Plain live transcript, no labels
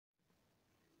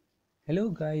Hello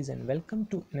guys and welcome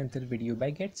to another video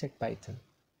by GetSetPython.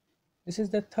 This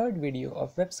is the third video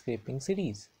of web scraping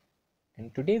series,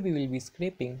 and today we will be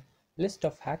scraping list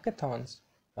of hackathons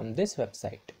from this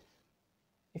website.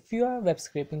 If you are web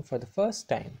scraping for the first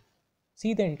time,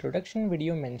 see the introduction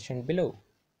video mentioned below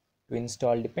to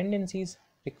install dependencies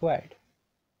required.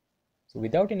 So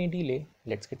without any delay,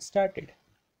 let's get started.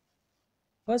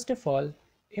 First of all,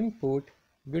 import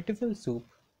beautifulsoup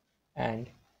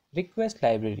and request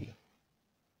library.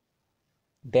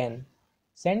 Then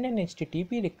send an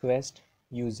HTTP request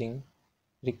using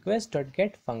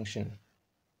request.get function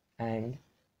and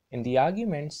in the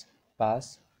arguments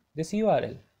pass this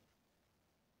URL.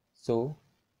 So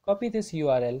copy this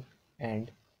URL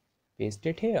and paste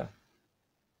it here.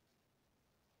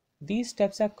 These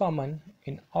steps are common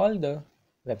in all the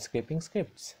web scraping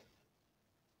scripts.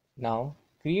 Now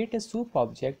create a soup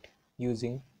object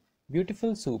using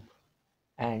beautifulsoup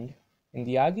and in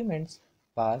the arguments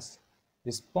pass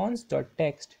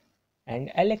response.text and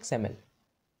lxml,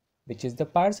 which is the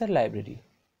parser library.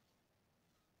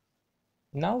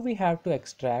 Now we have to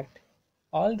extract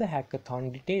all the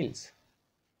hackathon details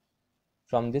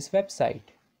from this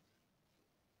website.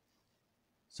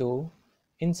 So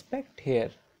inspect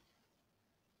here.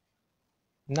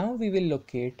 Now we will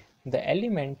locate the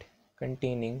element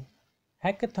containing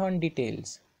hackathon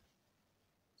details.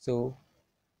 So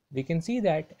we can see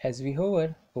that as we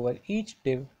hover over each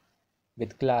div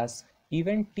with class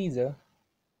event teaser,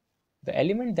 the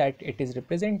element that it is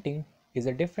representing is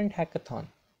a different hackathon.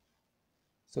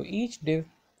 So each div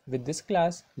with this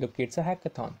class locates a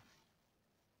hackathon.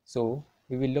 So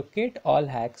we will locate all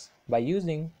hacks by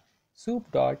using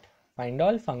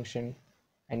soup.findAll function,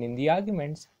 and in the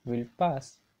arguments we will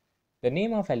pass the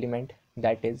name of element,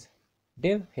 that is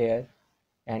div here,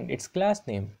 and its class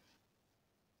name.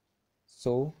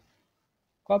 So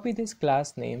copy this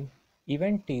class name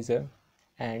event teaser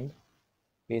and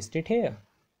paste it here.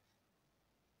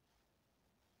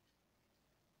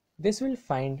 This will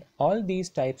find all these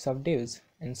types of divs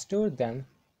and store them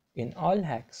in all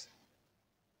hacks.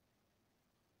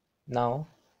 Now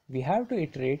we have to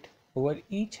iterate over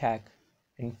each hack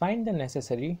and find the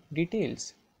necessary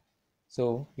details.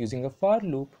 So using a for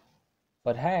loop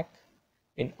for hack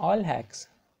in all hacks,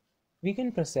 we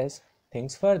can process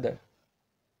things further.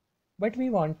 But we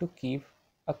want to keep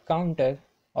a counter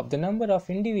of the number of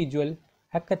individual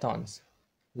hackathons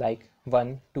like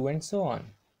 1, 2 and so on.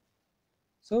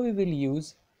 So we will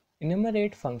use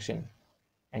enumerate function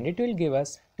and it will give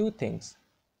us two things.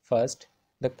 First,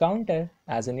 the counter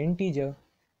as an integer,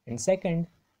 and second,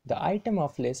 the item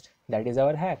of list, that is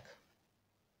our hack.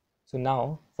 So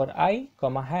now for I,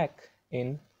 hack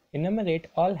in enumerate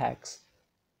all hacks,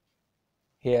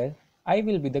 here I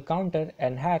will be the counter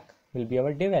and hack will be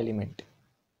our div element.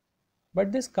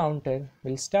 But this counter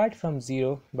will start from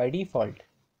 0 by default.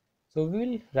 So we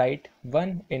will write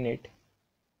 1 in it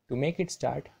to make it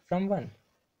start from 1.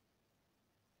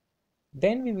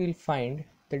 Then we will find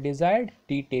the desired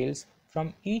details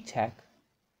from each hack,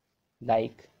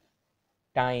 like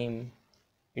time,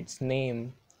 its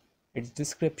name, its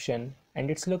description and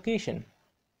its location.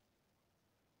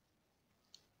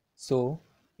 So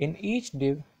in each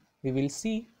div we will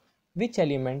see which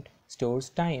element stores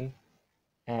time,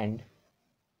 and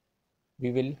we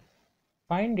will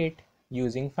find it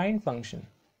using find function.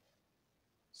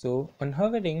 So on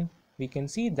hovering we can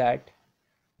see that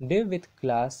div with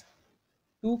class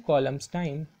 2 columns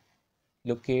time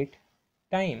locate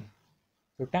time.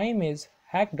 So time is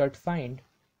hack.find,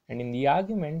 and in the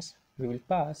arguments we will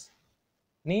pass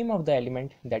name of the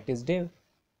element, that is div,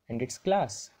 and its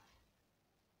class.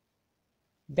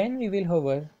 Then we will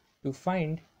hover to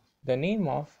find the name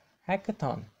of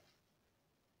hackathon.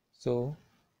 So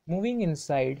moving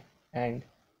inside and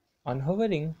on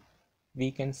hovering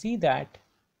we can see that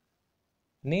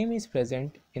name is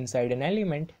present inside an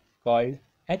element called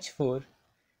h4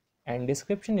 and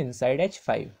description inside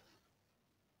h5.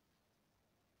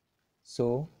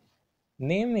 So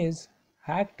name is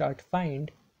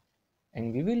hack.find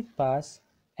and we will pass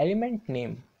element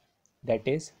name, that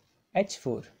is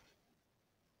h4.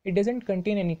 It doesn't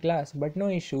contain any class, but no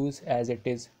issues as it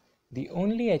is the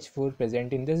only h4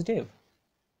 present in this div.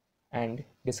 And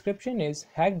description is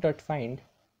hack.find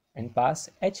and pass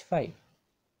h5.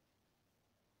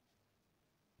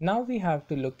 Now we have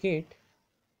to locate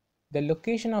the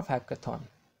location of hackathon.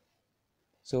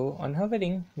 So on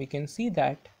hovering we can see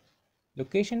that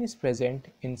location is present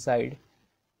inside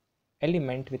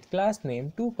element with class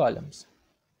name 2 columns.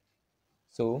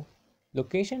 So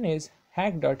location is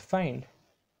hack.find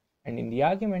and in the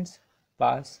arguments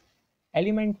pass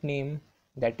element name,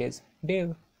 that is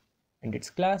div, and its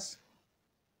class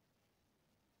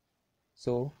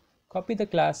So copy the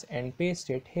class and paste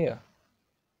it here.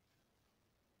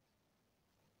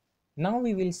 Now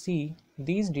we will see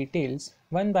these details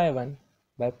one by one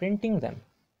by printing them.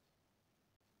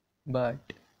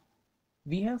 But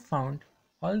we have found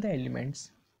all the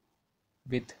elements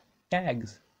with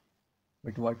tags,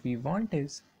 but what we want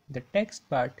is the text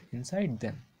part inside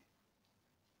them.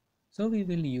 So we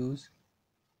will use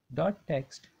dot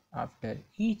text after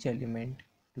each element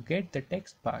to get the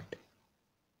text part.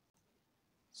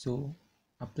 So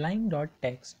applying dot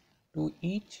text to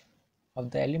each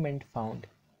of the element found,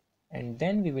 and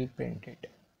then we will print it.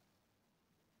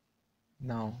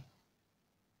 Now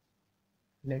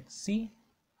let's see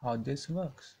how this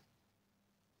works.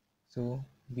 So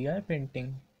we are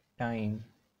printing time,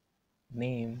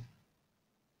 name,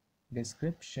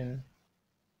 description,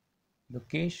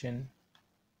 location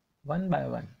one by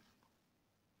one.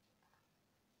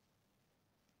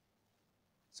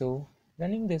 So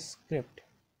running this script,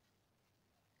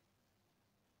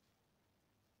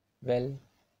 well,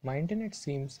 my internet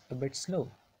seems a bit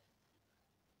slow.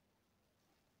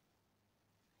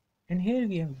 And here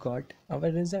we have got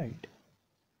our result.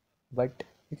 But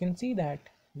you can see that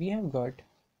we have got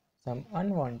some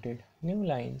unwanted new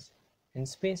lines and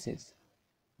spaces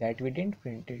that we didn't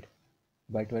printed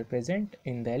but were present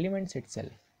in the elements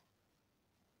itself.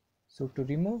 So to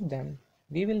remove them,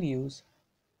 we will use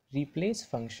replace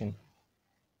function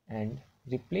and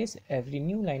replace every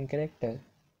new line character,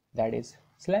 that is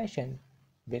 /n,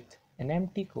 with an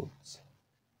empty quotes.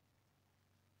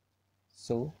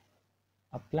 So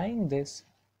applying this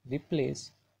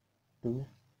replace to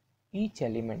each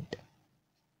element.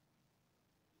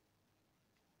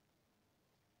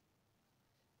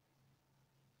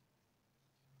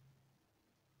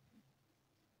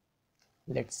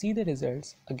 Let's see the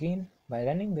results again by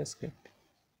running the script.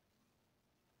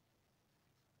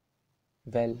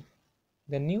 Well,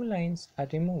 the new lines are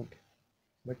removed,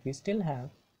 but we still have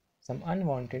some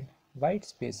unwanted white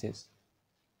spaces.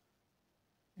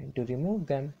 And to remove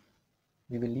them,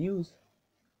 we will use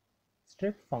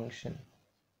strip function,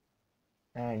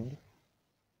 and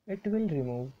it will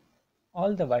remove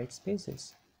all the white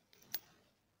spaces.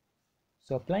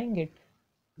 So applying it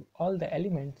to all the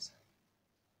elements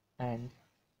and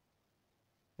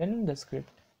running the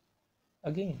script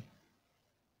again.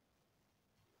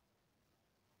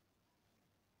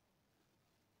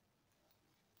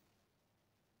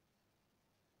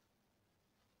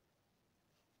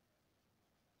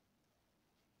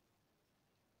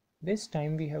 This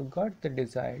time we have got the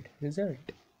desired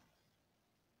result.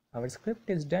 Our script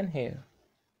is done here,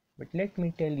 but let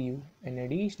me tell you an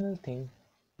additional thing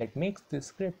that makes this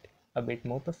script a bit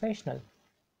more professional.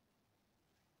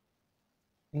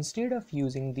 Instead of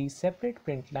using these separate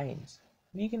print lines,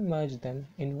 we can merge them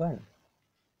in one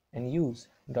and use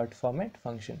 .format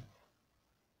function.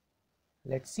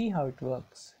 Let's see how it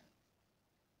works.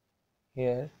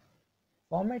 Here,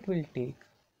 format will take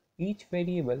each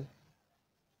variable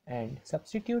and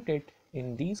substitute it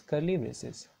in these curly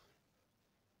braces.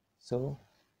 So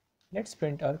let's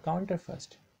print our counter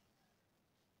first.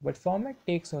 But format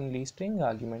takes only string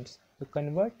arguments to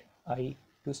convert I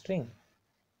to string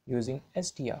using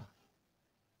str.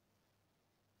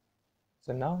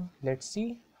 So now let's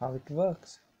see how it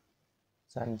works.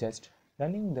 So I'm just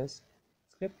running this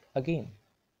script again.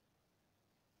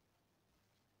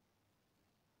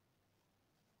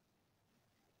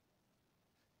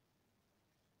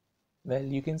 Well,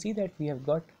 you can see that we have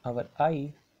got our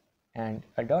I and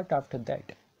a dot after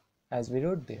that, as we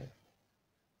wrote there.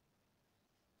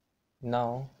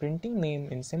 Now printing name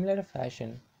in similar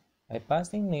fashion by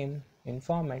passing name in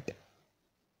format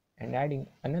and adding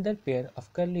another pair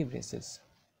of curly braces.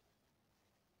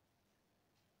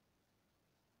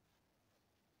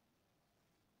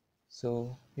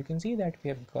 So you can see that we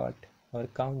have got our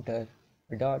counter,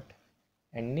 a dot,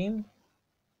 and name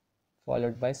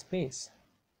followed by space,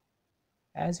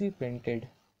 as we printed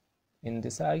in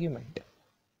this argument.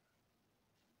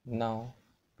 Now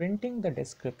printing the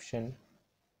description,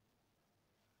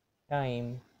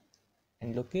 time,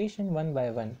 and location one by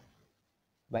one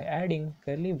by adding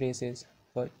curly braces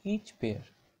for each pair.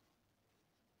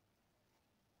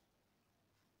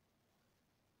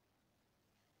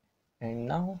 And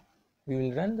now we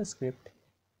will run the script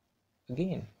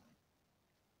again.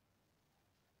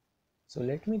 So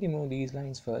let me remove these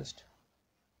lines first.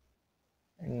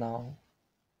 And now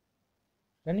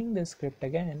running the script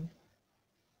again,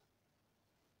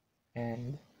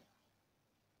 and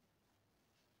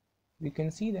we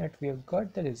can see that we have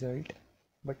got the result,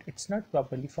 but it's not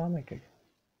properly formatted.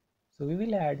 So we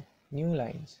will add new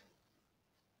lines.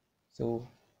 So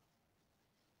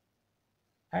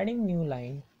adding new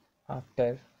line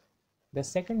after the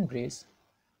second brace,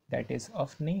 that is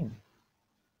of name,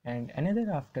 and another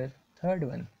after third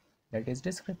one, that is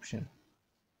description,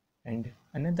 and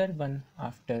another one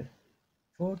after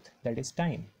fourth, that is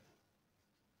time.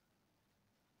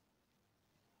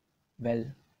 Well,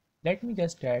 let me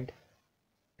just add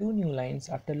two new lines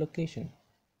after location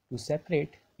to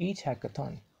separate each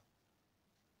hackathon.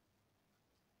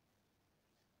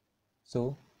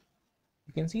 So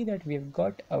you can see that we have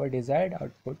got our desired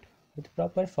output with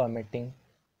proper formatting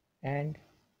and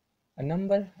a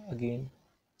number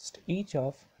against each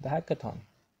of the hackathon.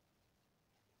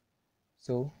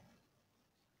 So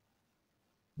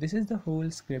this is the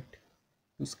whole script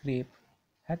to scrape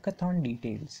hackathon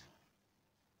details,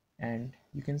 and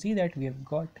you can see that we have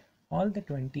got all the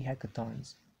 20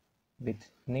 hackathons with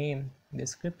name,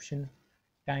 description,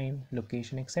 time,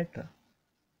 location, etc.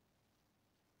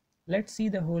 Let's see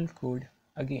the whole code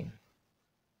again.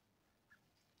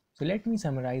 So let me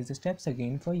summarize the steps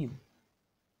again for you.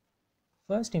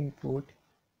 First, import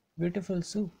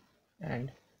beautifulsoup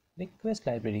and request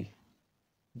library.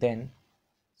 Then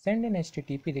send an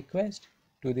HTTP request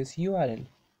to this URL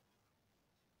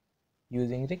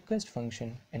using request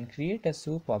function and create a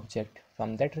soup object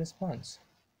from that response.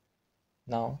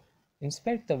 Now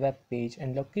inspect the web page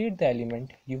and locate the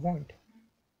element you want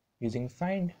using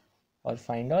find or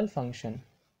find all function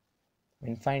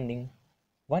when finding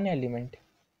one element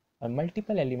or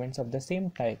multiple elements of the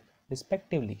same type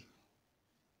respectively.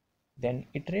 Then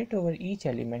iterate over each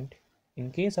element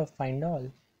in case of find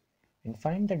all and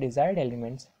find the desired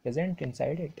elements present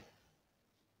inside it.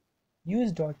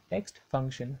 Use .text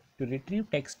function to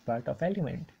retrieve text part of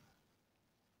element.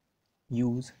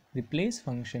 Use replace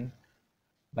function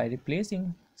by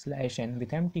replacing /n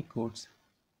with empty quotes,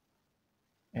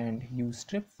 and use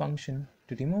strip function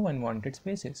to remove unwanted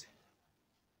spaces.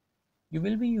 You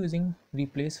will be using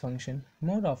replace function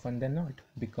more often than not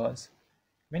because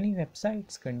many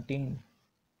websites contain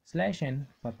 /n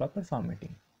for proper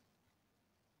formatting.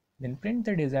 Then print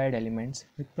the desired elements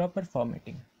with proper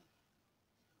formatting.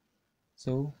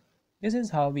 So this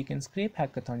is how we can scrape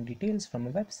hackathon details from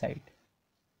a website.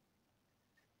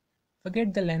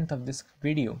 Forget the length of this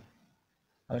video.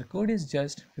 Our code is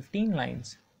just 15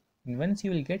 lines, and once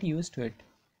you will get used to it,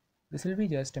 this will be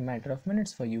just a matter of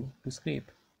minutes for you to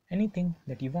scrape anything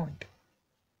that you want.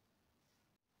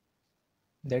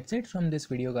 That's it from this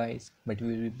video guys, but we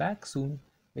will be back soon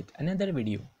with another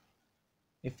video.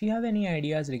 If you have any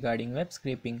ideas regarding web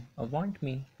scraping or want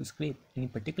me to scrape any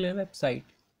particular website,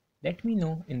 let me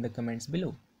know in the comments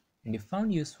below, and if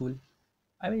found useful,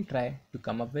 I will try to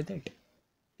come up with it.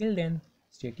 Till then,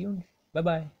 stay tuned. Bye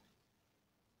bye.